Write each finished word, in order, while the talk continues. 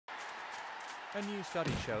A new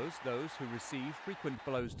study shows those who receive frequent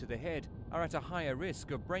blows to the head are at a higher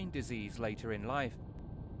risk of brain disease later in life.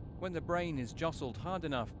 When the brain is jostled hard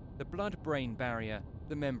enough, the blood-brain barrier,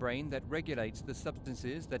 the membrane that regulates the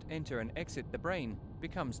substances that enter and exit the brain,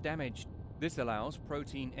 becomes damaged. This allows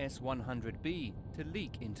protein S100B to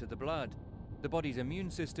leak into the blood. The body's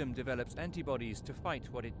immune system develops antibodies to fight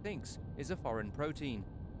what it thinks is a foreign protein,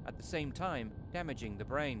 at the same time damaging the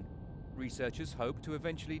brain. Researchers hope to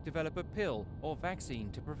eventually develop a pill or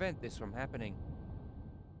vaccine to prevent this from happening.